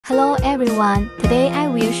Hello everyone, today I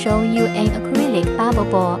will show you an acrylic bubble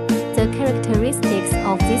ball. The characteristics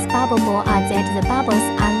of this bubble ball are that the bubbles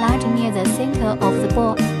are large near the center of the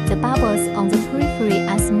ball, the bubbles on the periphery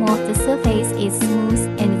are small, the surface is smooth,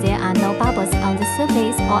 and there are no bubbles on the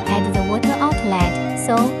surface or at the water outlet.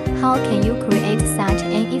 So, how can you create such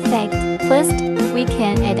an effect? First, we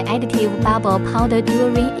can add additive bubble powder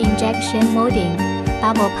during injection molding.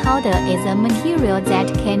 Bubble powder is a material that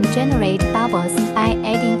can generate bubbles by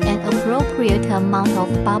adding an appropriate amount of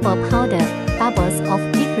bubble powder. Bubbles of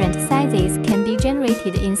different sizes can be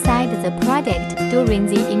generated inside the product during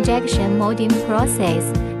the injection molding process.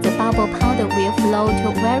 The bubble powder will flow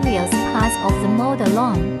to various parts of the mold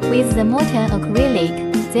along with the molten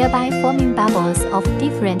acrylic, thereby forming bubbles of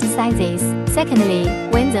different sizes. Secondly,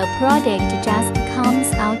 when the product just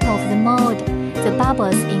comes out of the mold, the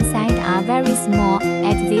bubbles inside are very small.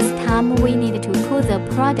 At this time, we need to cool the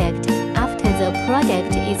product. After the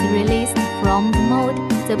product is released from the mold,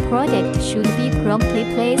 the product should be promptly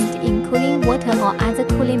placed in cooling water or other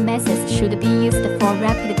cooling methods should be used for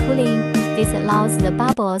rapid cooling. This allows the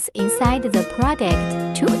bubbles inside the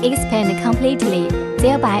product to expand completely,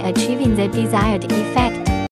 thereby achieving the desired effect.